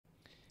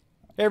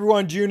Hey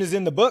everyone, June is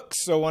in the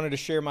books, so I wanted to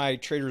share my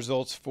trade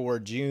results for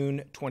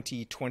June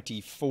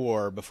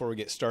 2024. Before we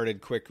get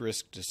started, quick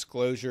risk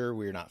disclosure.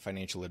 We are not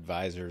financial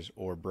advisors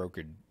or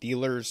broker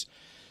dealers.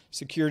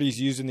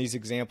 Securities used in these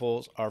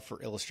examples are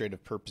for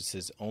illustrative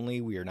purposes only.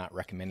 We are not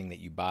recommending that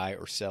you buy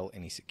or sell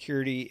any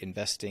security.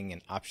 Investing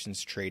in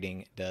options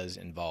trading does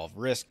involve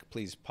risk.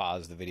 Please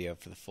pause the video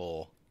for the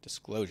full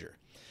disclosure.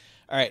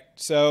 All right,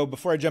 so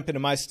before I jump into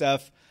my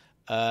stuff,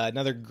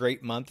 another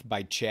great month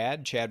by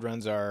Chad. Chad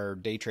runs our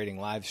day trading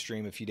live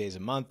stream a few days a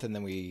month, and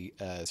then we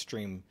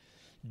stream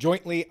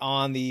jointly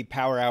on the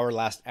Power Hour,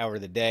 last hour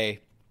of the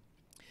day.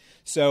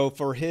 So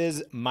for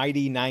his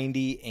Mighty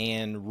 90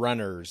 and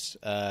runners,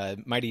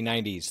 Mighty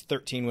 90s,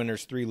 13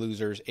 winners, 3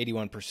 losers,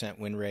 81%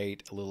 win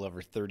rate, a little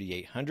over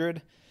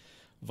 3,800.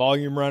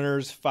 Volume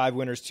runners, 5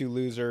 winners, 2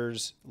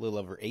 losers, a little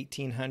over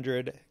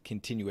 1,800.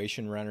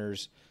 Continuation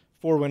runners,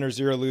 4 winners,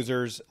 0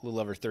 losers, a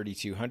little over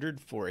 3,200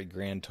 for a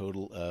grand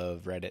total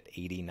of right at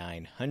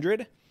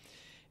 8,900.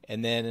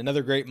 And then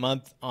another great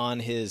month on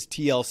his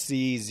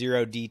TLC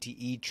 0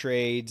 DTE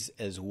trades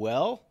as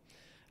well.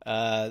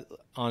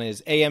 On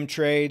his AM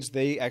trades,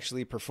 they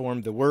actually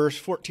performed the worst.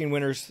 14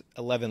 winners,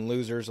 11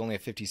 losers, only a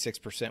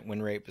 56%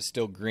 win rate, but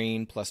still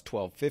green, plus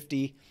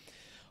 1250.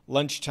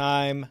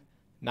 Lunchtime,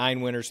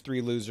 9 winners,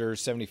 3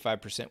 losers,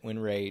 75% win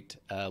rate,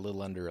 a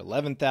little under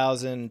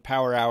 11,000.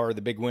 Power Hour,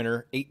 the big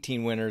winner,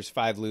 18 winners,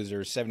 5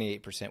 losers,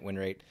 78% win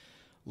rate,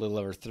 a little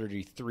over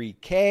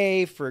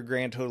 33K for a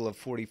grand total of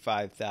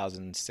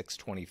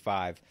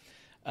 45,625.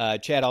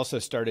 Chad also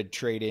started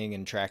trading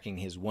and tracking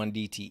his 1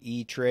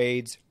 DTE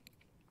trades,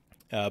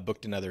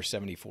 booked another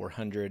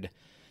 7,400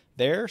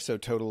 there, so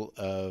total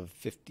of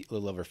a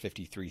little over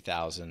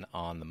 53,000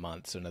 on the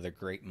month. So another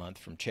great month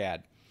from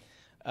Chad.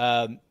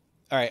 All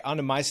right, on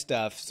to my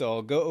stuff. So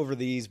I'll go over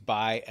these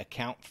by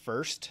account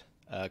first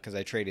because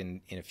I trade in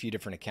a few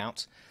different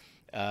accounts.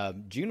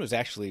 June was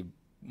actually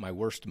my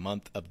worst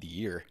month of the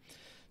year.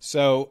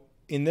 So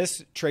in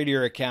this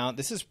Tradier account,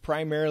 this is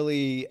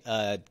primarily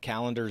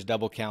calendars,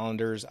 double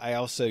calendars. I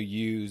also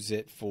use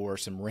it for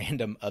some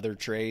random other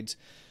trades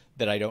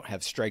that I don't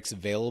have strikes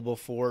available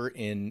for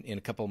in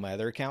a couple of my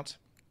other accounts.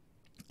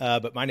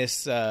 But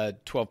minus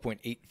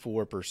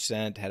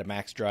 12.84%, had a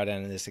max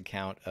drawdown in this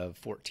account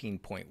of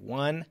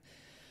 14.1.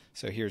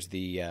 So here's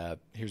the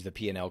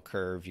P&L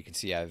curve. You can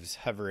see I was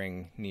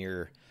hovering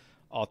near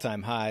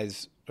all-time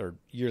highs or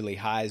yearly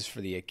highs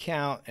for the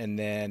account, and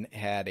then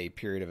had a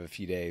period of a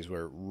few days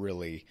where it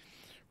really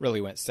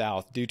went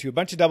south due to a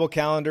bunch of double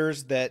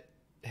calendars that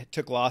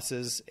took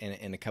losses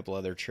and a couple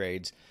other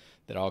trades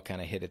that all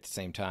kind of hit at the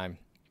same time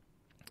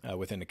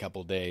within a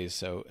couple days.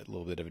 So a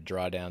little bit of a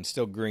drawdown.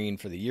 Still green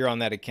for the year on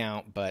that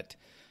account, but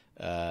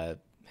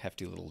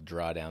hefty little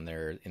drawdown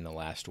there in the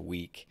last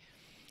week.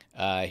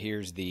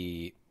 Here's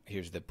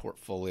the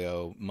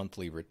portfolio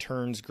monthly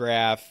returns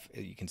graph.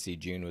 You can see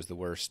June was the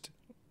worst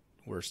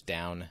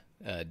down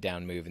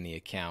move in the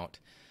account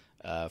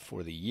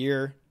for the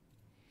year.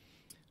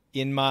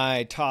 In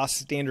my TOS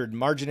standard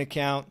margin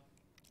account,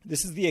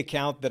 this is the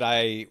account that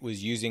I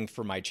was using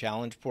for my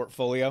challenge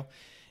portfolio.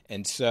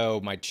 And so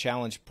my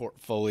challenge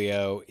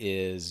portfolio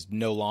is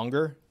no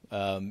longer.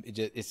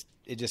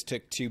 It just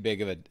took too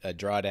big of a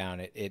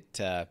drawdown. It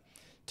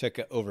took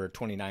over a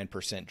 29%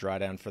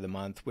 drawdown for the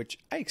month, which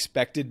I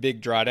expected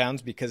big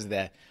drawdowns because of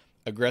the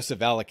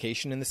aggressive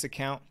allocation in this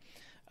account.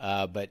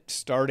 But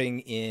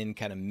starting in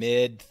kind of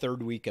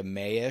third week of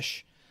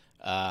May-ish,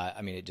 I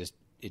mean, it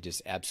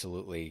just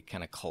absolutely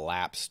kind of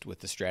collapsed with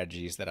the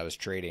strategies that I was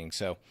trading.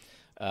 So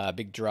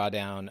big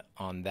drawdown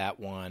on that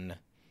one.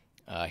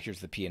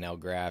 Here's the P&L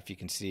graph. You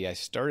can see I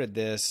started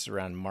this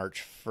around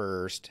March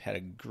 1st, had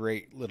a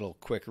great little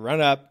quick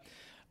run up,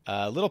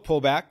 a little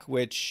pullback,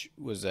 which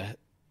was a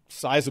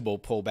sizable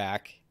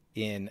pullback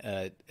in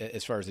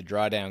as far as the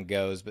drawdown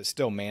goes, but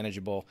still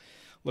manageable.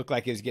 Looked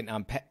like it was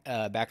getting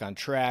back on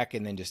track,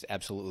 and then just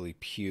absolutely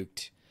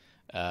puked,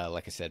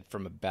 like I said,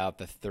 from about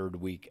the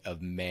third week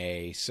of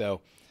May.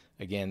 So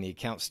again, the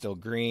account's still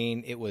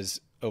green. It was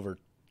over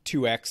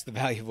 2x the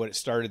value of what it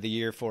started the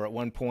year for at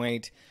one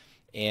point.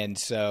 And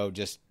so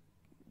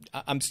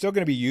I'm still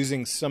going to be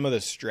using some of the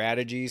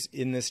strategies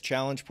in this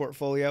challenge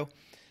portfolio,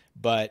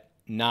 but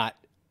not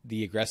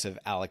the aggressive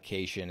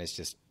allocation. It's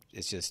just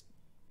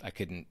I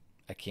can't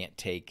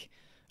take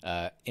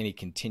any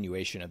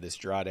continuation of this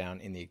drawdown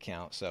in the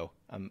account. So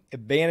I'm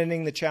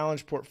abandoning the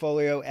challenge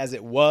portfolio as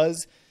it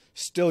was,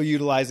 still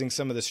utilizing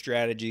some of the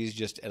strategies,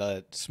 just at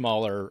a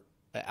smaller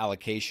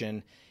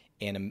allocation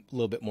and a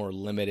little bit more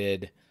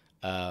limited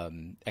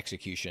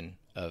execution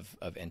of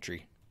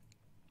entry.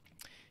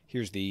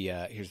 Here's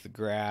the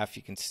graph.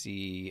 You can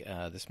see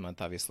this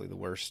month, obviously the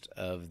worst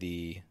of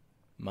the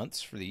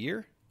months for the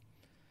year.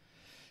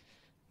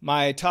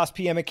 My TOS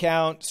PM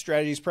account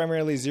strategies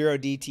primarily 0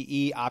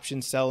 DTE,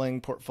 option selling,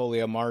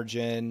 portfolio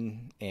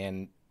margin,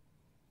 and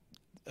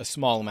a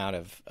small amount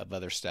of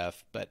other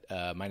stuff, but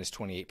minus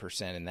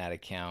 28% in that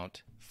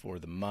account for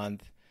the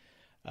month.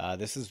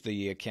 This is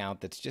the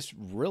account that's just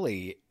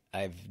really,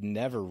 I've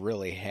never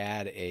really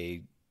had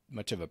a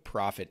much of a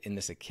profit in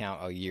this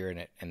account all year,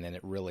 and then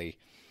it really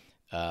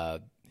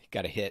got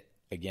a hit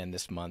again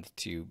this month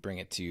to bring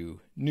it to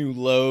new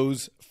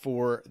lows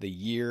for the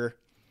year.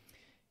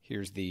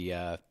 Here's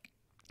the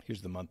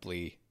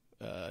monthly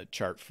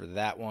chart for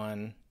that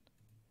one.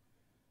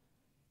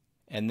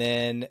 And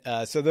then,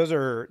 so those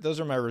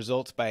are my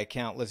results by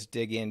account. Let's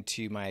dig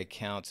into my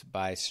accounts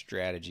by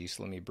strategy.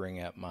 So let me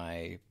bring up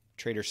my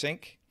Trader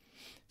Sync.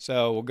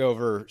 So we'll go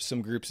over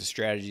some groups of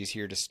strategies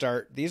here to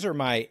start. These are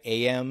my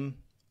AM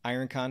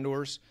iron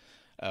condors,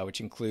 which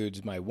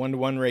includes my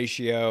 1-to-1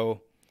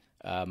 ratio,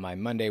 my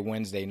Monday,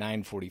 Wednesday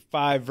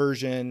 9:45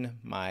 version,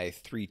 my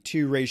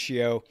 3-2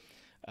 ratio.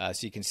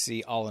 So you can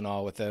see all in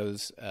all with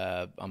those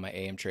on my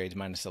AM trades,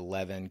 minus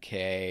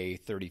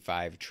 11K,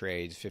 35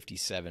 trades,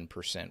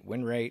 57%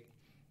 win rate.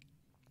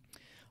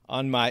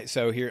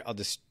 So here, I'll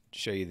just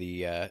show you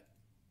the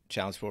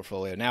challenge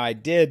portfolio. Now, I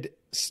did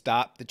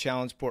stop the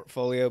challenge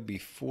portfolio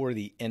before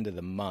the end of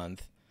the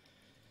month.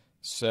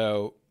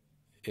 So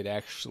it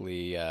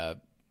actually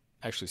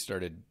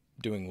started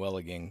doing well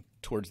again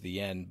towards the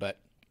end. But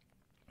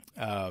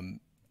I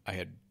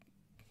had,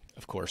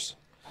 of course,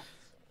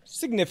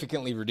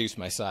 significantly reduced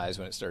my size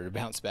when it started to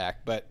bounce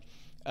back, but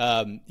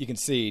you can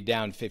see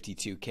down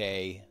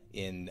 52K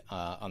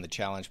on the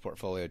challenge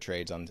portfolio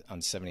trades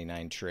on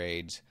 79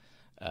 trades.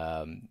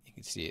 You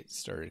can see it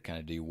started to kind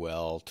of do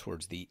well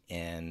towards the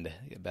end,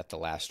 about the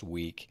last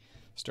week,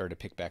 started to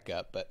pick back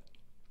up. But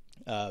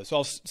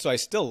so I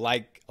still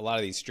like a lot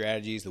of these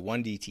strategies. The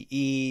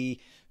 1DTE,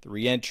 the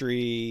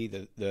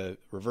reentry, the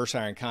reverse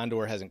iron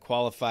condor hasn't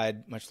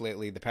qualified much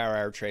lately. The power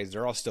hour trades,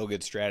 they're all still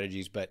good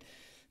strategies, but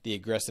the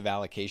aggressive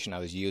allocation I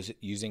was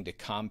using to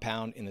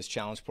compound in this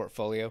challenge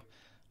portfolio,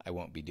 I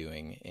won't be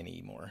doing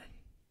anymore.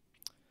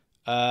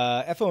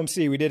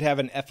 FOMC, we did have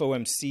an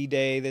FOMC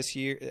day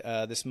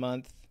this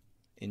month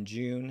in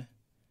June.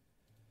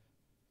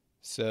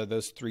 So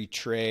those 3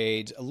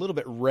 trades, a little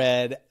bit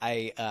red.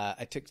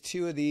 I took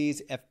 2 of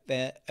these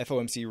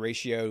FOMC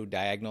ratio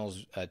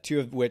diagonals, 2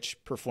 of which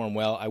performed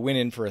well. I went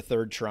in for a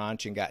 3rd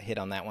tranche and got hit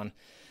on that one,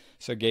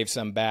 so gave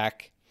some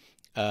back.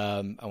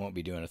 I won't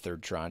be doing a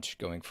 3rd tranche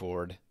going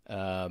forward.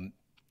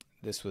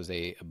 This was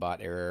a bot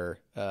error,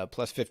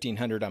 plus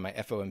 1,500 on my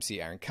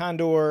FOMC Iron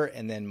Condor,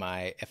 and then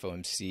my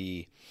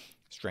FOMC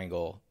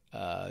Strangle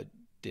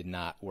did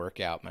not work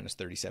out, minus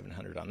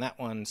 3,700 on that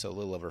one, so a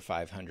little over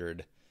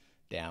 500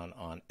 down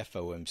on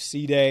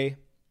FOMC day.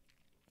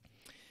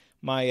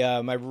 My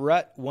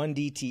RUT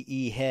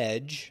 1DTE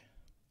hedge,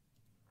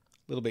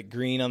 a little bit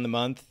green on the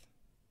month,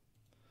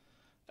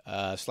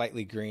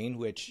 slightly green,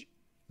 which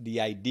the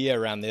idea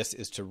around this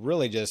is to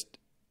really just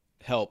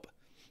help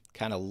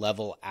kind of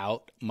level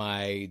out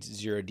my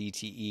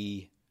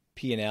 0DTE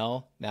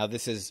P&L. Now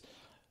this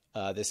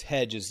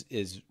hedge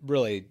is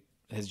really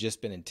has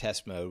just been in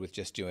test mode with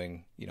just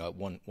doing,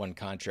 one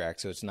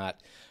contract. So it's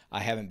not, I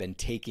haven't been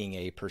taking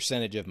a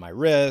percentage of my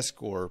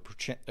risk or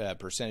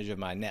percentage of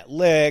my net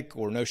lick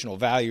or notional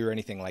value or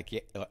anything like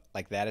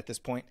that at this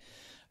point.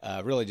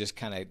 Really just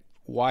kind of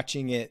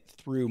watching it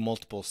through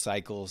multiple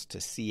cycles to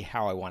see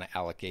how I want to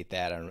allocate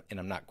that, and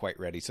I'm not quite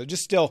ready. So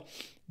just still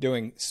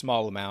doing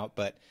small amount,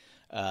 but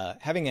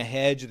having a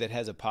hedge that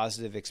has a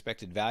positive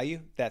expected value,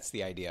 that's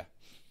the idea,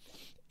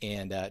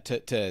 and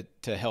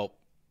to help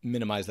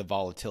minimize the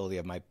volatility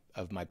of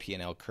my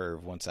P&L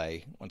curve once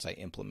I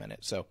implement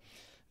it. So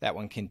that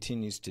one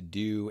continues to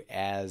do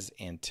as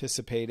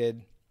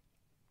anticipated.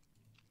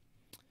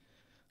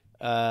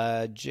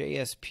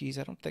 JSPs,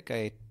 I don't think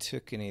I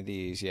took any of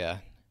these. Yeah.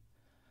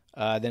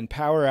 Then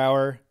Power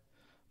Hour,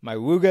 my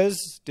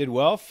Woogas did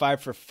well,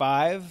 5 for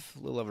 5, a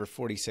little over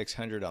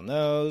 4,600 on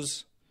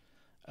those.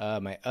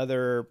 My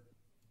other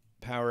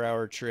Power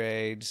Hour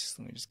trades,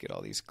 let me just get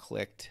all these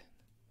clicked.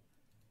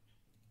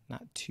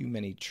 Not too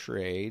many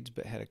trades,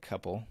 but had a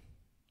couple.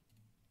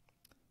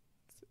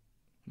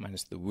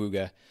 Minus the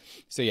Wooga.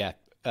 So yeah,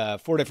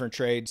 4 different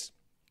trades.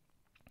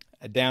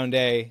 A down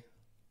day,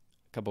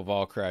 a couple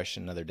vol crush,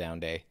 another down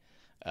day.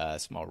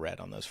 Small red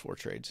on those 4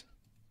 trades.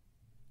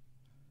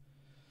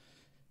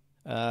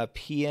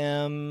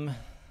 PM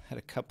had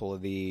a couple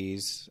of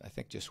these. I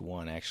think just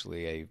one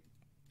actually,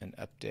 an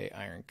update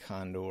Iron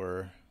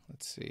Condor.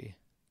 Let's see.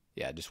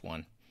 Yeah, just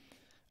one.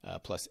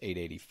 Plus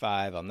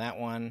 885 on that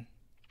one.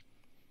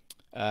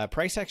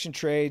 Price action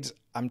trades,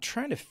 I'm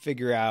trying to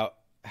figure out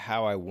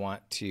how I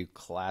want to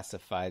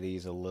classify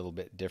these a little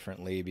bit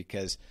differently,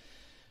 because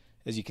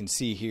as you can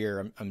see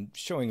here, I'm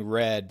showing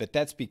red, but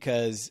that's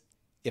because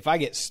if I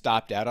get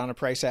stopped out on a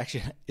price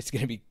action, it's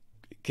going to be,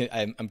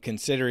 I'm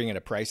considering it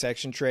a price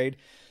action trade.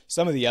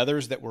 Some of the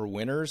others that were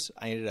winners,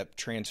 I ended up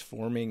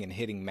transforming and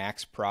hitting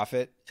max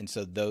profit, and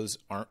so those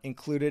aren't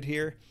included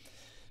here,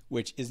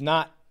 which is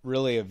not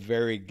really a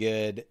very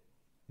good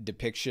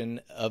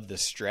depiction of the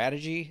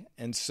strategy.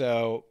 And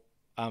so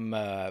I'm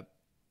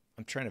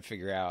trying to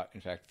figure out, in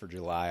fact, for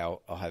July,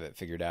 I'll have it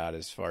figured out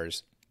as far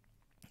as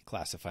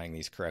classifying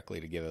these correctly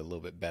to give it a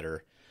little bit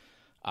better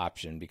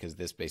option, because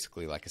this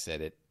basically, like I said,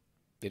 it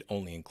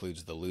only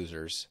includes the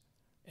losers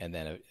and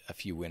then a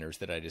few winners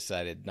that I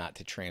decided not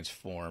to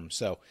transform.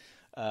 So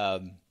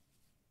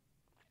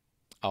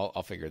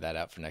I'll figure that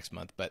out for next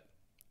month, but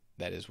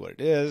that is what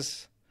it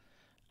is.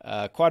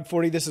 Quad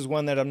 40, this is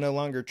one that I'm no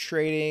longer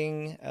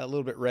trading. A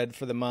little bit red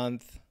for the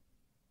month.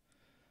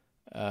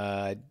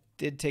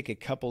 Did take a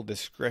couple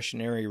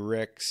discretionary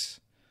ricks.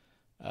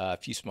 A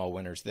few small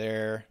winners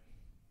there.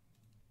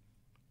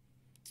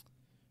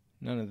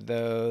 None of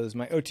those.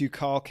 My O2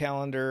 call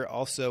calendar,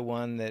 also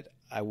one that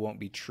I won't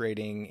be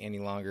trading any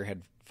longer.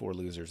 Had 4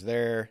 losers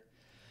there.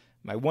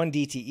 My 1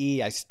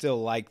 DTE, I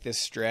still like this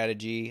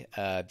strategy.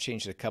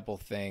 Changed a couple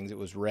things. It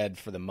was red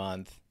for the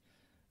month,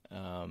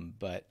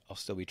 but I'll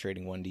still be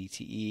trading 1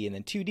 DTE. And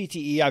then 2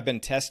 DTE I've been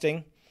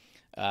testing.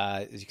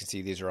 As you can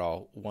see, these are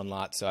all one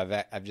lot. So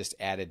I've just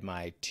added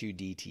my 2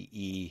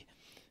 DTE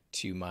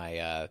to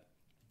my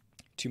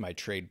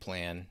trade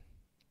plan.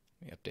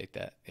 Let me update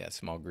that. Yeah,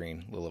 small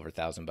green, a little over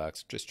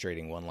 $1,000, just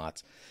trading 1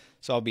 lots.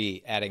 So I'll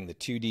be adding the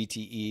 2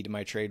 DTE to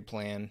my trade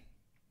plan.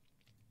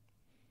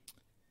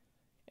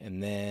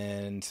 And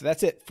then, so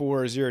that's it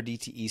for 0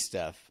 DTE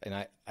stuff.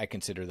 And I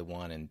consider the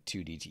 1 and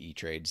 2 DTE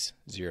trades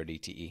 0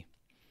 DTE.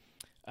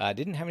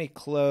 Didn't have any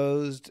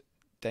closed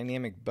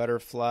dynamic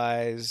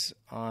butterflies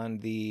on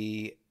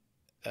the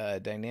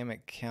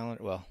dynamic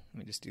calendar. Well, let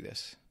me just do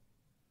this.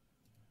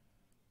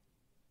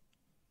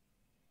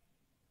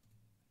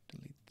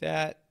 Delete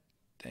that.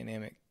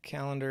 Dynamic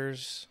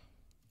calendars.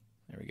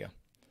 There we go.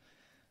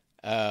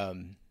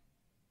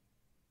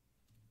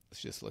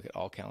 Let's just look at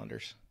all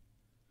calendars.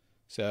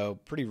 So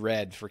pretty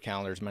red for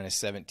calendars, minus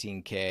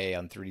 17K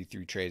on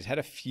 33 trades. Had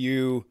a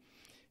few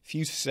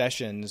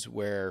sessions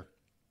where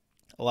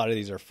a lot of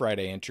these are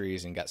Friday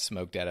entries and got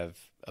smoked out of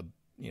a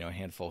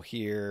handful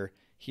here,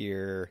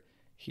 here,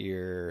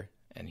 here,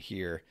 and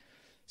here.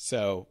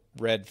 So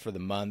red for the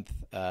month.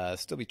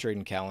 Still be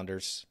trading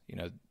calendars.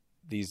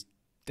 These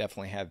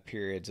definitely have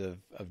periods of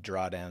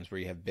drawdowns where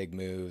you have big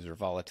moves or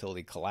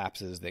volatility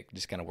collapses that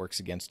just kind of works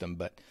against them.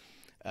 But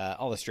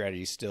all the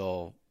strategies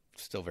still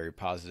very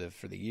positive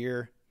for the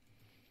year.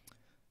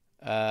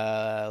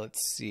 Let's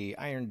see.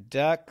 Iron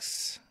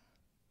Ducks.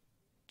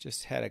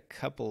 Just had a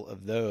couple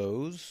of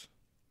those.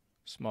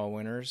 Small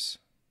winners.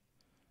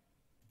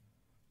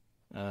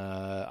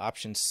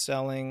 Option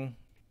selling.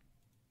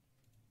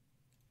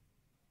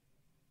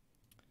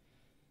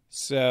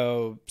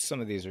 So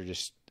some of these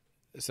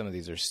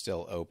are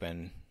still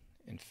open.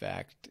 In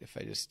fact, if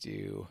I just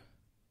do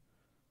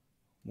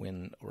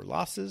win or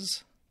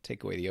losses,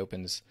 take away the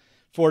opens.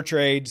 4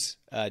 trades,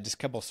 just a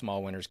couple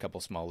small winners,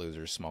 couple small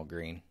losers, small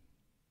green.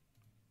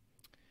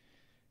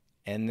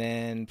 And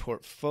then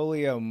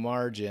portfolio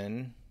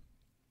margin.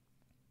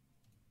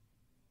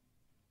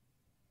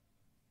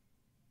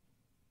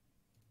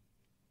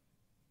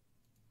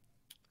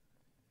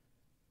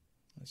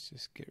 Let's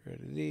just get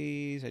rid of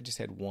these. I just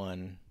had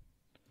one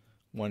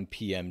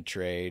PM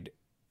trade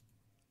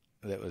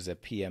that was a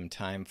PM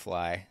time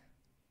fly.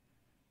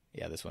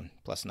 Yeah, this one,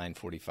 plus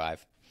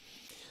 945.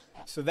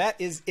 So that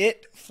is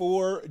it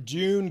for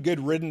June. Good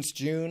riddance,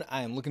 June.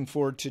 I am looking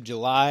forward to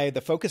July.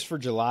 The focus for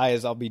July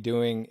is I'll be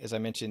doing, as I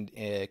mentioned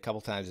a couple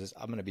times, is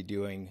I'm going to be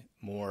doing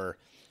more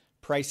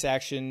price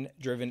action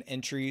driven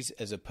entries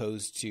as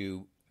opposed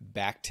to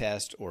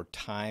backtest or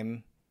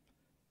time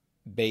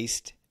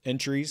based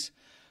entries.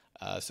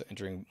 So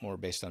entering more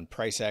based on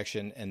price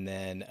action, and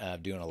then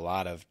doing a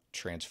lot of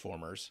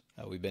transformers.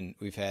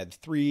 We've had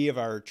 3 of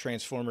our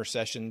transformer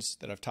sessions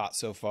that I've taught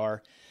so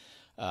far,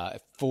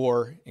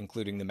 4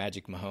 including the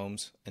Magic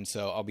Mahomes, and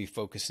so I'll be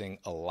focusing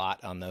a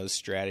lot on those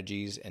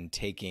strategies and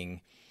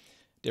taking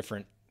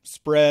different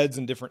spreads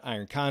and different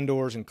iron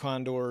condors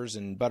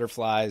and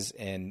butterflies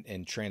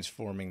and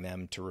transforming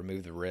them to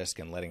remove the risk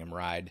and letting them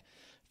ride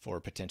for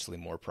potentially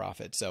more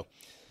profit. So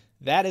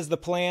that is the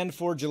plan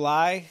for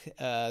July.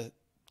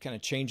 Kind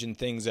of changing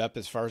things up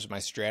as far as my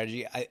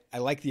strategy. I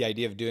like the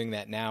idea of doing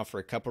that now for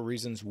a couple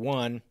reasons.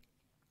 One,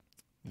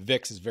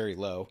 VIX is very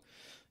low.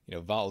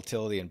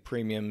 Volatility and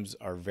premiums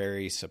are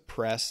very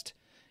suppressed.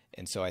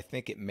 And so I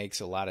think it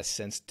makes a lot of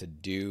sense to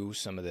do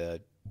some of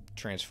the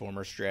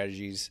transformer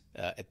strategies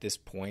at this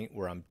point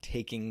where I'm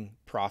taking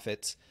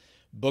profits,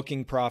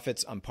 booking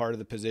profits on part of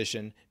the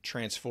position,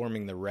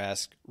 transforming the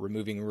rest,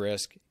 removing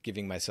risk,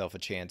 giving myself a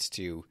chance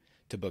to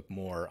book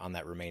more on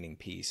that remaining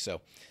piece.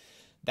 So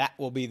that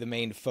will be the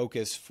main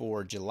focus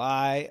for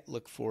July.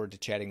 Look forward to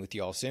chatting with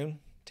you all soon.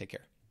 Take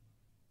care.